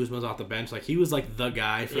amazing that Kuzma's off the bench. Like, he was, like, the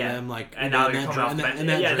guy for them. Like, and now they're coming off the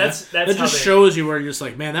bench. That just shows you where you're just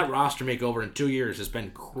like, man, that roster makeover in 2 years has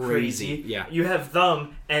been crazy. Yeah. You have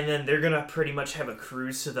them, and then they're going to pretty much have a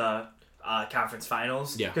cruise to the... conference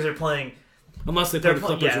finals because they're playing unless they play the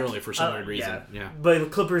Clippers early for some weird reason. But the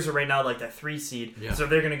Clippers are right now like that 3 seed, so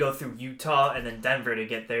they're gonna go through Utah and then Denver to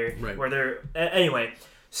get there. Where they're anyway.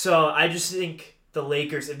 So I just think the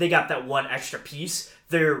Lakers, if they got that one extra piece,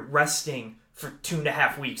 they're resting for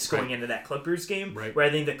 2.5 weeks going into that Clippers game. Where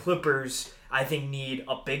I think the Clippers, need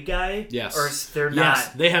a big guy. Yes. Or they're not. Yes,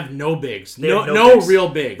 they have no bigs. No bigs. Real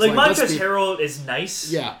bigs. Like Montrezl Harrell is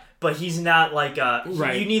nice. Yeah. But he's not like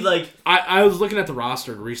you need like... I was looking at the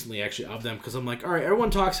roster recently, actually, of them, because I'm like, all right,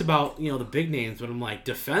 everyone talks about, the big names, but I'm like,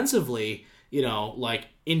 defensively, like,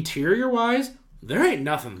 interior-wise, there ain't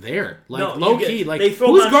nothing there. Like, low-key, like,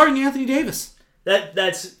 who's guarding Anthony Davis?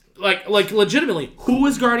 That's... Like legitimately, who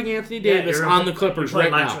is guarding Anthony Davis on the Clippers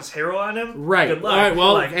right now? Montrezl Harrell on him? Right. Good luck. All right,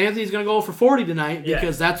 well, Anthony's going to go for 40 tonight,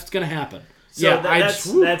 because that's what's going to happen. So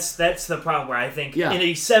that's the problem where I think in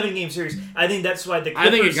a 7-game series, I think that's why the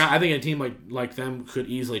Clippers... I think a team like them could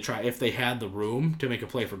easily try, if they had the room, to make a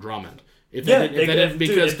play for Drummond.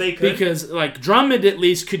 Because like Drummond at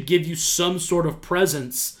least could give you some sort of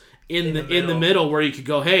presence in the middle where you could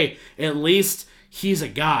go, hey, at least he's a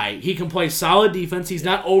guy. He can play solid defense. He's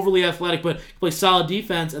not overly athletic, but he plays solid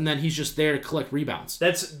defense, and then he's just there to collect rebounds.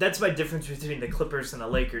 That's my difference between the Clippers and the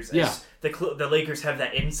Lakers. The Lakers have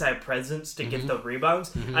that inside presence to get the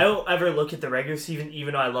rebounds. I don't ever look at the regular season,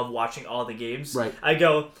 even though I love watching all the games. Right. I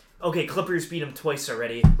go, okay, Clippers beat them twice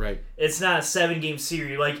already. Right. It's not a 7-game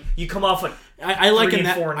series. Like, you come off like I liken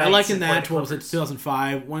that to, what was it,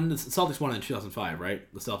 2005, when the Celtics won in 2005,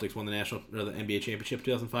 right? The Celtics won the NBA championship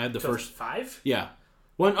 2005. 2005? Yeah.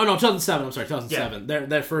 2007. I'm sorry, 2007. Yeah.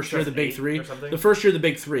 That first year of the Big Three. The first year of the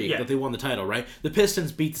Big Three that they won the title, right? The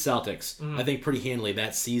Pistons beat the Celtics, I think, pretty handily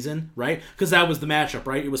that season, right? Because that was the matchup,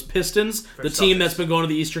 right? It was Pistons, the team that's been going to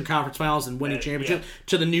the Eastern Conference Finals and winning championship,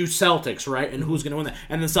 to the new Celtics, right? And who's going to win that?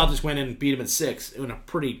 And then the Celtics went in and beat them in 6, in a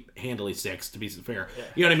pretty handily 6, to be fair. Yeah.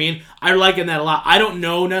 You know what I mean? I liken that a lot. I don't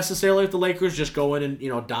know necessarily if the Lakers just go in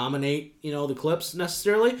and dominate the Clips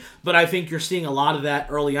necessarily, but I think you're seeing a lot of that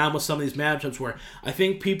early on with some of these matchups where I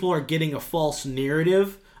think people are getting a false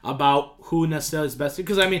narrative about who necessarily is best.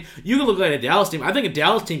 Because you can look at a Dallas team. I think a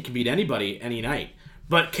Dallas team can beat anybody any night.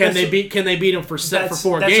 But can they beat them for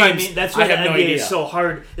 4 games? That's why the NBA is so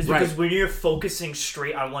hard. Is because when you're focusing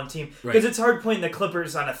straight on one team, because it's hard playing the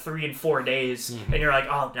Clippers on a 3 and 4 days, and you're like,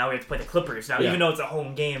 oh, now we have to play the Clippers. Now, even though it's a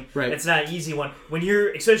home game, it's not an easy one. When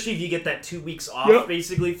especially if you get that 2 weeks off,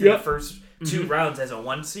 basically through the first 2 rounds as a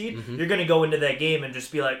 1 seed, you're going to go into that game and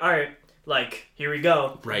just be like, all right. Like, here we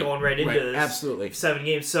go. Going right into this. Absolutely. 7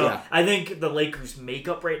 games. So, I think the Lakers'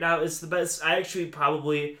 makeup right now is the best. I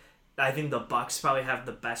think the Bucks probably have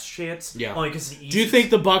the best chance. Yeah. Only because the East... Do you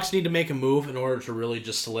think the Bucks need to make a move in order to really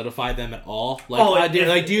just solidify them at all?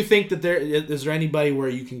 Do you think that is there anybody where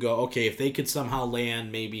you can go, okay, if they could somehow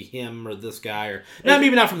land maybe him or this guy, or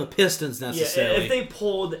maybe not from the Pistons necessarily. Yeah, if they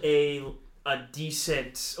pulled a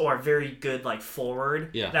decent or very good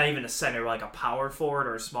forward, not even a center, like a power forward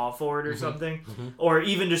or a small forward or something, or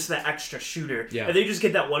even just the extra shooter. If they just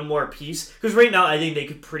get that one more piece, because right now I think they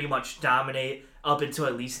could pretty much dominate up until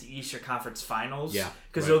at least the Eastern Conference Finals.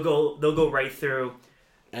 Because they'll go right through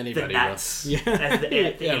the Nets as the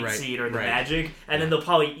 8th seed or the Magic, and then they'll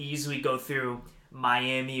probably easily go through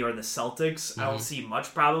Miami or the Celtics. I don't see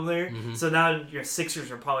much problem there. So now your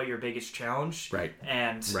Sixers are probably your biggest challenge. Right.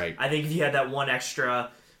 And I think if you had that one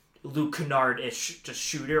extra Luke Kennard-ish just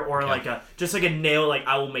shooter, or just like a nail,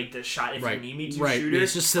 I will make this shot if you need me to shooter. He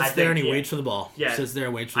just sits there and he waits for the ball. Yeah. Sits there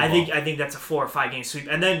and waits for the ball. I think that's a 4 or 5 game sweep.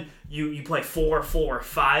 And then you play 4, 4,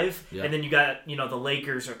 5, and then you got the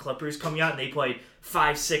Lakers or Clippers coming out and they play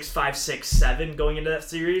 5-6, 5-6, 7 going into that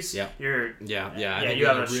series. Yeah. I think you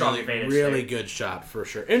have a strong advantage. Really good shot for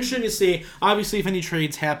sure. Interesting to see. Obviously, if any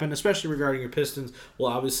trades happen, especially regarding your Pistons,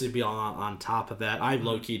 we'll obviously be on top of that. I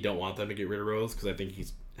low key don't want them to get rid of Rose because I think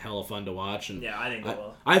he's hella fun to watch. And yeah, I think they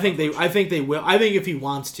will. I think they will. I think if he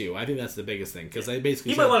wants to, I think that's the biggest thing because I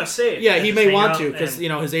basically he might want to say it. Yeah, he may want to because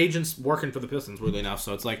his agent's working for the Pistons weirdly enough.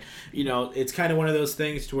 So it's like it's kind of one of those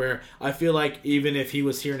things to where I feel like even if he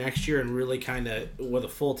was here next year and really kind of with a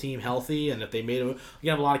full team healthy, and if they made you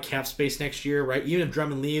have a lot of cap space next year, right? Even if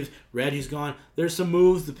Drummond leaves, Reggie's gone. There's some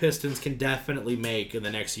moves the Pistons can definitely make in the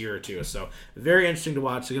next year or two. So very interesting to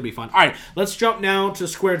watch. It's gonna be fun. All right, let's jump now to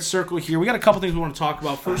Squared Circle here. We got a couple things we want to talk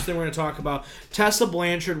about. First thing we're going to talk about, Tessa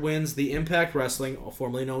Blanchard wins the Impact Wrestling,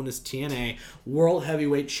 formerly known as TNA, World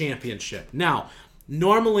Heavyweight Championship. Now,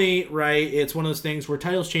 normally, right, it's one of those things where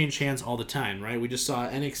titles change hands all the time, right? We just saw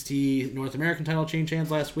NXT North American title change hands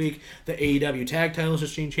last week. The AEW tag titles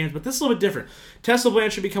just change hands, but this is a little bit different. Tessa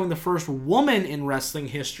Blanchard becoming the first woman in wrestling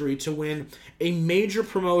history to win a major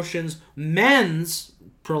promotion's men's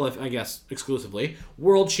I guess, exclusively,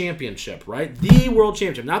 World Championship, right? The World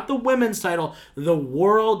Championship. Not the women's title, the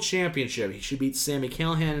World Championship. She beat Sami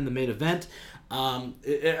Callihan in the main event. A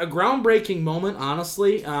groundbreaking moment,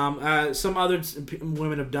 honestly. Some other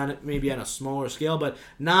women have done it maybe on a smaller scale, but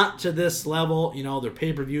not to this level. They're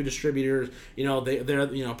pay-per-view distributors.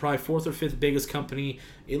 They're probably fourth or fifth biggest company,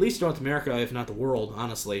 at least North America, if not the world,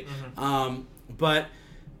 honestly. Mm-hmm. But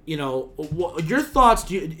your thoughts?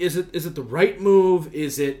 Is it the right move?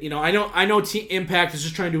 Is it I know Team Impact is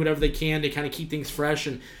just trying to do whatever they can to kind of keep things fresh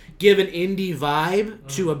and give an indie vibe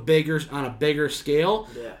to a bigger scale.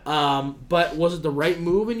 Yeah. But was it the right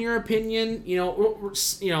move in your opinion?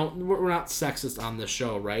 We're not sexist on this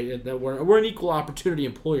show, right? We're an equal opportunity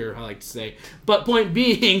employer, I like to say. But point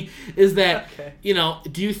being is that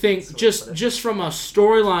do you think just from a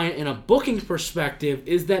storyline and a booking perspective,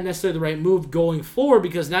 is that necessarily the right move going forward?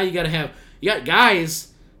 Because now you got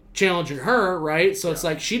guys challenging her, right? So it's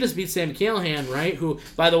like she just beat Sami Callihan, right? Who,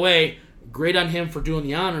 by the way, great on him for doing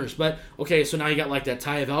the honors. But, okay, so now you got, like, that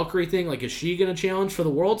Taya Valkyrie thing. Like, is she going to challenge for the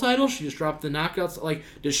world title? She just dropped the knockouts. Like,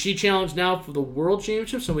 does she challenge now for the world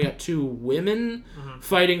championship? So we got two women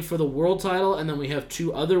fighting for the world title, and then we have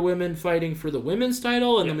two other women fighting for the women's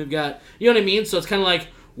title, and then we've got, you know what I mean? So it's kind of like,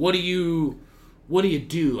 what do you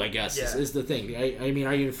do, I guess, is the thing. I mean,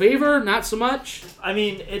 are you in favor? Not so much? I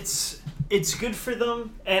mean, it's good for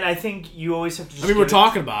them, and I think you always have to just... we're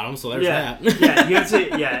talking about them, so there's that. Yeah, you have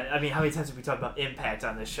to... Yeah, I mean, how many times have we talked about Impact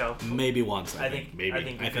on this show? Maybe once, I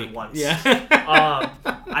think once. Yeah.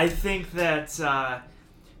 I think that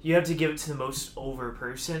you have to give it to the most over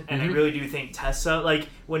person, and I really do think Tessa... Like,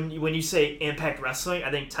 when you say Impact Wrestling,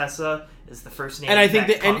 I think Tessa is the first name. And I think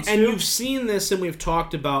that, and you've seen this, and we've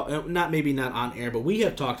talked about, not on air, but we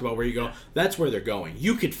have talked about where you go, that's where they're going.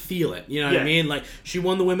 You could feel it. You know what I mean? Like, she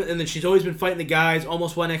won the women, and then she's always been fighting the guys,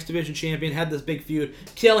 almost won X Division champion, had this big feud.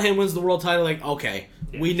 Callihan wins the world title, like, okay,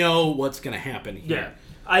 we know what's going to happen here.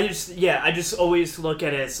 I just always look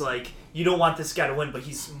at it as, like, you don't want this guy to win, but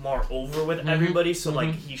he's more over with everybody, so,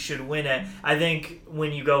 like, he should win it. I think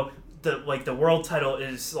when you go, the world title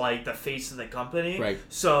is, like, the face of the company. Right.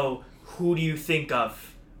 So who do you think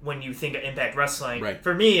of when you think of Impact Wrestling? Right.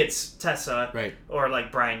 For me, it's Tessa. Right. Or,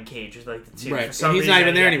 like, Brian Cage, or, like, the two. Right. And he's not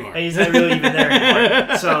even there anymore. And he's not really even there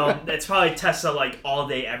anymore. So it's probably Tessa, like, all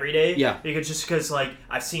day, every day. Yeah. Because, like,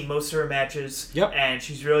 I've seen most of her matches. Yep. And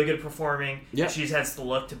she's really good at performing. Yep. She has the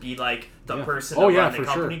look to be, like, the person that run the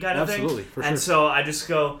company kind of thing. Absolutely, for sure. And so I just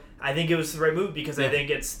go... I think it was the right move because I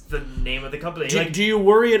think it's the name of the company. Do you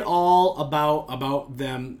worry at all about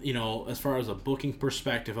them, as far as a booking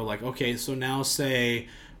perspective of like, okay, so now say,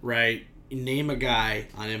 right, name a guy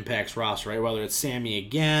on Impact's roster, right? Whether it's Sammy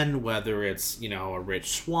again, whether it's, a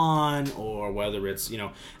Rich Swann, or whether it's,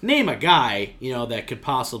 name a guy, that could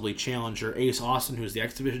possibly challenge her. Ace Austin, who's the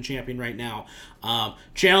X Division champion right now,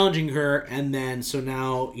 challenging her, and then so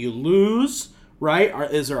now you lose, right?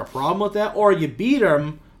 Is there a problem with that? Or you beat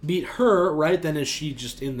her, right? Then is she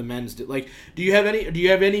just in the men's? Like, do you have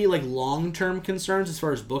any like long-term concerns as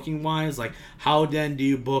far as booking wise? Like, how then do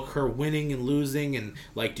you book her winning and losing, and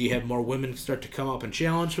like, do you have more women start to come up and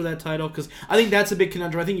challenge for that title? Because I think that's a big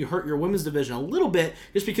conundrum. I think you hurt your women's division a little bit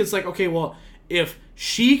just because, like, okay, well, if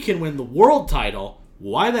she can win the world title,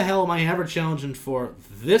 why the hell am I ever challenging for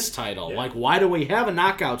this title? Yeah. Like, why do we have a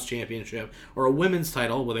Knockouts championship or a women's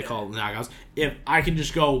title, what they call it, Knockouts, if I can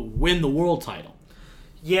just go win the world title?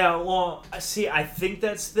 Yeah, well, see, I think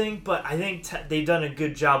that's the thing, but I think they've done a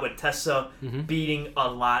good job with Tessa beating a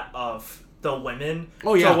lot of the women.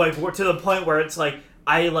 Oh, yeah. So, like, we're to the point where it's like,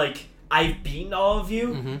 I've beaten all of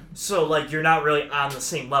you, so, like, you're not really on the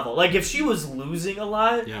same level. Like, if she was losing a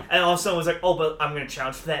lot, and all of a sudden was like, oh, but I'm going to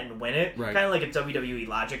challenge for that and win it, kind of like a WWE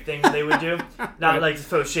Logic thing they would do. Not like to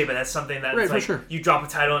throw shade, but that's something that's like, you drop a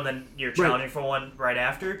title and then you're challenging for one right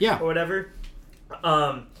after, or whatever.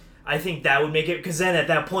 I think that would make it, because then at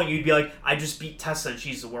that point you'd be like, I just beat Tessa and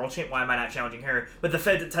she's the world champ, why am I not challenging her? But the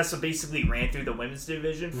fact that Tessa basically ran through the women's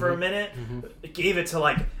division for a minute, gave it to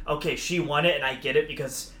like, okay, she won it and I get it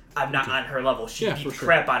because I'm not on her level. She beat the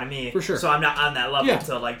crap out of me, so I'm not on that level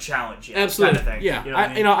to like challenge you. Absolutely, kind of thing. Yeah. You know what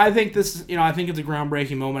I mean? I think this. I think it's a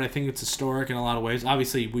groundbreaking moment. I think it's historic in a lot of ways.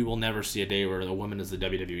 Obviously, we will never see a day where the woman is the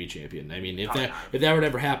WWE champion. I mean, if that would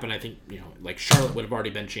ever happen, I think like Charlotte would have already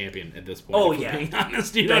been champion at this point. Oh if yeah, being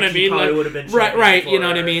honest, you know Becky what I mean? Probably would have been right. You know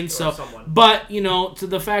what I mean? So, but to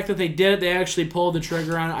the fact that they did it, they actually pulled the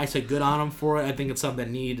trigger on it. I said good on them for it. I think it's something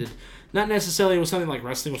that needed. Not necessarily it was something like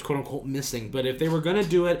wrestling was quote-unquote missing, but if they were going to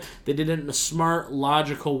do it, they did it in a smart,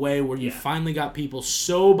 logical way where you finally got people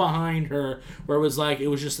so behind her where it was like it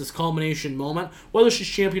was just this culmination moment, whether she's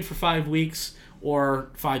champion for 5 weeks or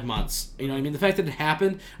 5 months. You know what I mean? The fact that it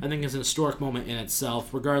happened, I think, is an historic moment in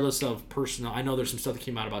itself, regardless of personal. I know there's some stuff that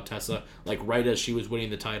came out about Tessa, like right as she was winning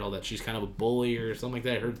the title, that she's kind of a bully or something like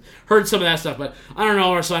that. I heard some of that stuff, but I don't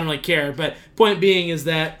know her, so I don't really care. But point being is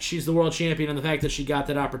that she's the world champion, and the fact that she got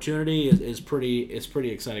that opportunity is pretty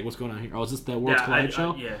exciting. What's going on here? Oh, is this the World's Collide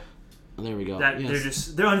show? Yeah. Oh, there we go.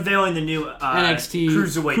 They're unveiling the new NXT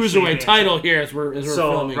cruiserweight title here as we're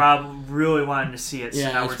filming. Rob really wanted to see it. So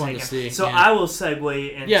now we're taking. To see. So I will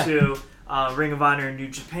segue into Ring of Honor in New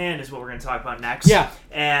Japan is what we're going to talk about next. Yeah.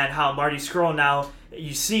 And how Marty Scurll now.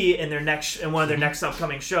 You see in one of their next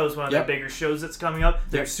upcoming shows, one of their bigger shows that's coming up,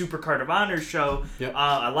 their Super Card of Honor show. Yep.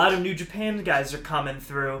 A lot of New Japan guys are coming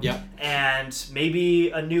through, and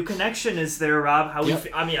maybe a new connection is there. Rob, how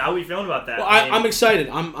are we feeling about that? Well, I'm excited.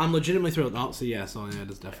 I'm legitimately thrilled. Oh, so yeah, it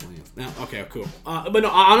is definitely. Okay, cool. But no,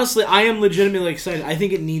 honestly, I am legitimately excited. I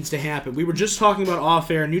think it needs to happen. We were just talking about off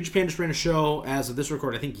air. New Japan just ran a show as of this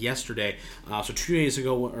record, I think yesterday. So 2 days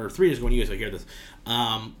ago or 3 days ago when you guys will hear this.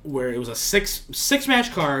 Where it was a six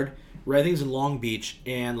match card, where I think it's in Long Beach,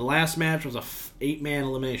 and the last match was a 8-man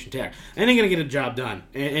elimination tag. I ain't gonna get a job done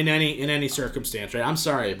in any circumstance, right? I'm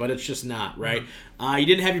sorry, but it's just not, right? You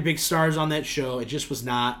didn't have your big stars on that show. It just was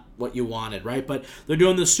not what you wanted, right? But they're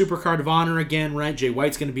doing the Super Card of Honor again, right? Jay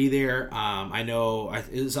White's going to be there. I know,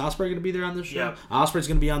 is Ospreay going to be there on this show? Yeah. Ospreay's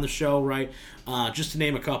going to be on the show, right? Just to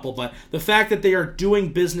name a couple. But the fact that they are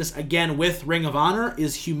doing business again with Ring of Honor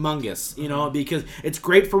is humongous, because it's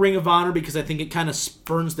great for Ring of Honor because I think it kind of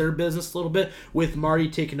spurns their business a little bit with Marty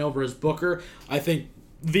taking over as Booker. I think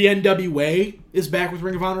the NWA is back with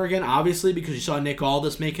Ring of Honor again, obviously, because you saw Nick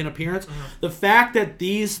Aldis make an appearance. The fact that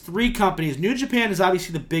these three companies, New Japan is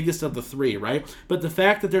obviously the biggest of the three, right? But the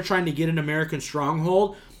fact that they're trying to get an American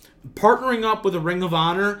stronghold, partnering up with a Ring of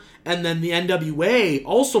Honor, and then the NWA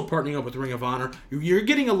also partnering up with Ring of Honor, you're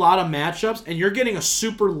getting a lot of matchups, and you're getting a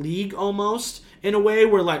super league almost, in a way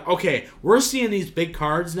where, like, okay, we're seeing these big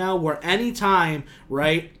cards now where anytime,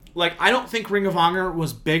 right? Like, I don't think Ring of Honor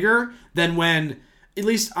was bigger than when... At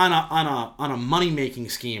least on a money making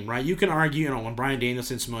scheme, right? You can argue, when Bryan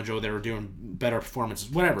Danielson and Samoa Joe, they were doing better performances,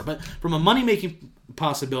 whatever. But from a money making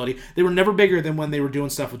possibility, they were never bigger than when they were doing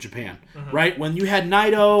stuff with Japan, right? When you had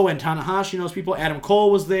Naito and Tanahashi and those people, Adam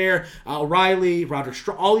Cole was there, O'Reilly, Roderick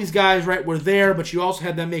Strong, all these guys, right, were there. But you also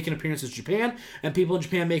had them making appearances in Japan, and people in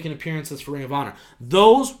Japan making appearances for Ring of Honor.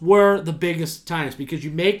 Those were the biggest times because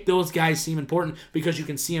you make those guys seem important because you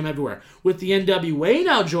can see them everywhere. With the NWA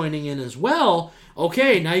now joining in as well.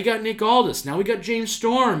 Okay, now you got Nick Aldis. Now we got James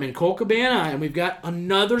Storm and Cole Cabana, and we've got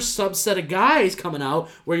another subset of guys coming out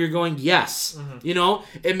where you're going, yes.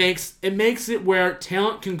 It makes it where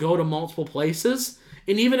talent can go to multiple places.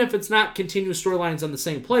 And even if it's not continuous storylines on the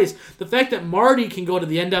same place, the fact that Marty can go to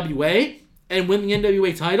the NWA and win the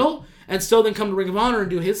NWA title and still then come to Ring of Honor and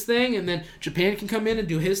do his thing, and then Japan can come in and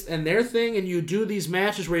do his and their thing, and you do these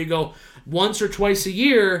matches where you go once or twice a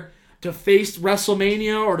year to face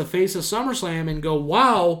WrestleMania or to face a SummerSlam and go,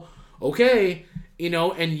 wow, okay,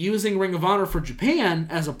 and using Ring of Honor for Japan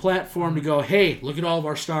as a platform to go, hey, look at all of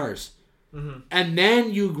our stars. And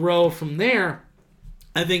then you grow from there,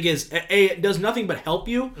 I think it does nothing but help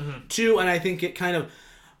you. Two, and I think it kind of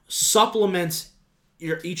supplements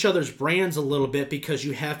each other's brands a little bit because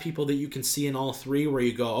you have people that you can see in all three where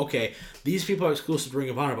you go, okay, these people are exclusive to Ring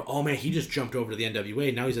of Honor, but oh man, he just jumped over to the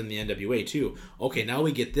NWA. Now he's in the NWA too. Okay, now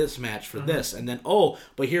we get this match for this. And then,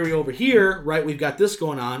 but over here, right, we've got this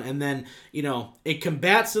going on. And then, it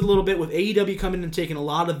combats it a little bit with AEW coming and taking a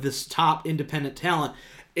lot of this top independent talent.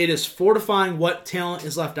 It is fortifying what talent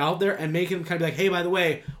is left out there and making them kind of be like, hey, by the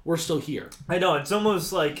way, we're still here. I know, it's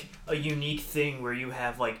almost like a unique thing where you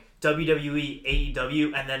have like WWE,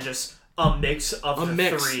 AEW, and then just a mix of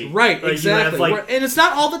the three. Right, like, exactly. And it's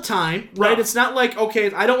not all the time, right? No. It's not like,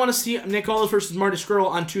 okay, I don't want to see Nick Aldis versus Marty Scurll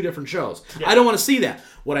on 2 different shows. Yeah. I don't want to see that.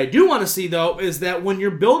 What I do want to see, though, is that when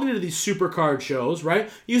you're building into these supercard shows, right,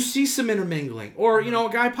 you see some intermingling. Or, a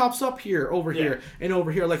guy pops up here, over here, and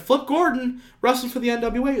over here. Like Flip Gordon wrestling for the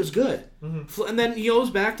NWA is good. Mm-hmm. And then he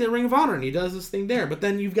goes back to Ring of Honor, and he does this thing there. But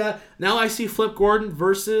then you've got, now I see Flip Gordon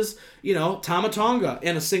versus, Tama Tonga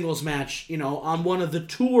in a singles match, on one of the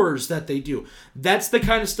tours that they do. That's the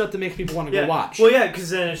kind of stuff that makes people want to go watch. Well, yeah,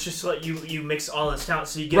 because then it's just like you mix all this talent,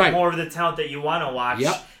 so you get more of the talent that you want to watch.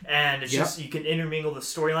 Yep. And it's just, you can intermingle the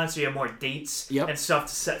storylines, so you have more dates and stuff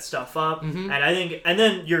to set stuff up. Mm-hmm. And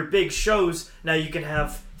then your big shows, now you can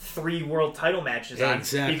have 3 world title matches on.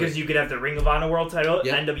 Exactly. Because you could have the Ring of Honor world title,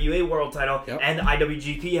 NWA world title, and the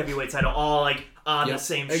IWGP heavyweight title all like on the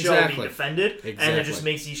same show being defended. And it just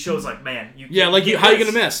makes these shows like, man, how are you going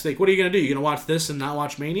to miss? Like, what are you going to do? You're going to watch this and not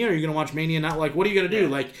watch Mania? Or are you going to watch Mania and not what are you going to do?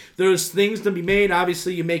 Like, there's things to be made.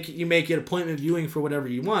 Obviously, you make it appointment viewing for whatever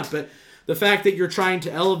you want, but the fact that you're trying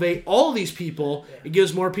to elevate all these people, it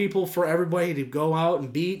gives more people for everybody to go out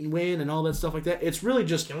and beat and win and all that stuff like that. It's really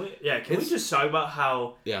just... Can we just talk about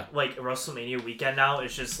how like WrestleMania weekend now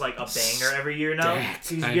is just like a banger every year now?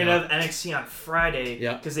 Because you're going to have NXT on Friday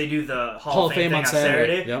because they do the Hall of Fame thing on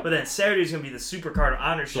Saturday. But then Saturday's going to be the Supercard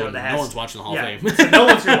Honor show that has... No one's watching the Hall of Fame. So no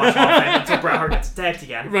one's going to watch the Hall of Fame until Bret Hart gets attacked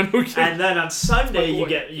again. And then on Sunday you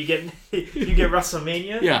get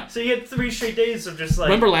WrestleMania. Yeah. So you get 3 straight days of just like...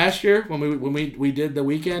 Remember last year when we did the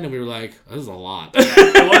weekend and we were like, this is a lot. Yeah,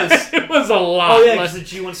 it was. It was a lot. Oh yeah, because the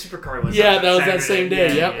G1 Supercard was. Yeah, that was Saturday. That same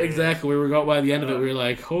day. Yeah, Exactly. We were going by the end of it. We were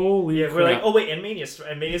like, holy. crap. We're like, oh wait, and Mania's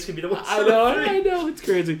could be the one. I know, it's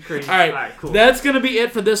crazy. All right, cool. That's gonna be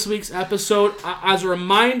it for this week's episode. As a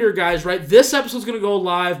reminder, guys, right? This episode's gonna go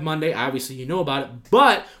live Monday. Obviously, you know about it,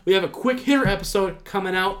 but we have a quick hitter episode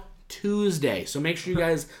coming out Tuesday. So make sure you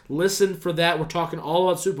guys listen for that. We're talking all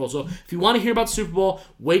about Super Bowl. So if you want to hear about Super Bowl,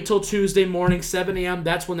 wait till Tuesday morning, 7 a.m.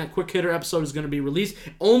 That's when that quick hitter episode is going to be released.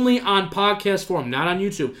 Only on podcast form, not on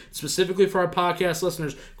YouTube. Specifically for our podcast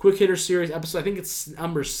listeners. Quick hitter series episode. I think it's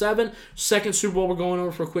number 7. Second Super Bowl we're going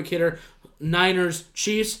over for a quick hitter. Niners,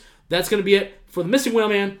 Chiefs. That's going to be it for the Missing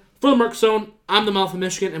Whaleman, for the Merc Zone. I'm the Mouth of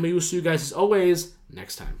Michigan, and we will see you guys as always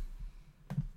next time.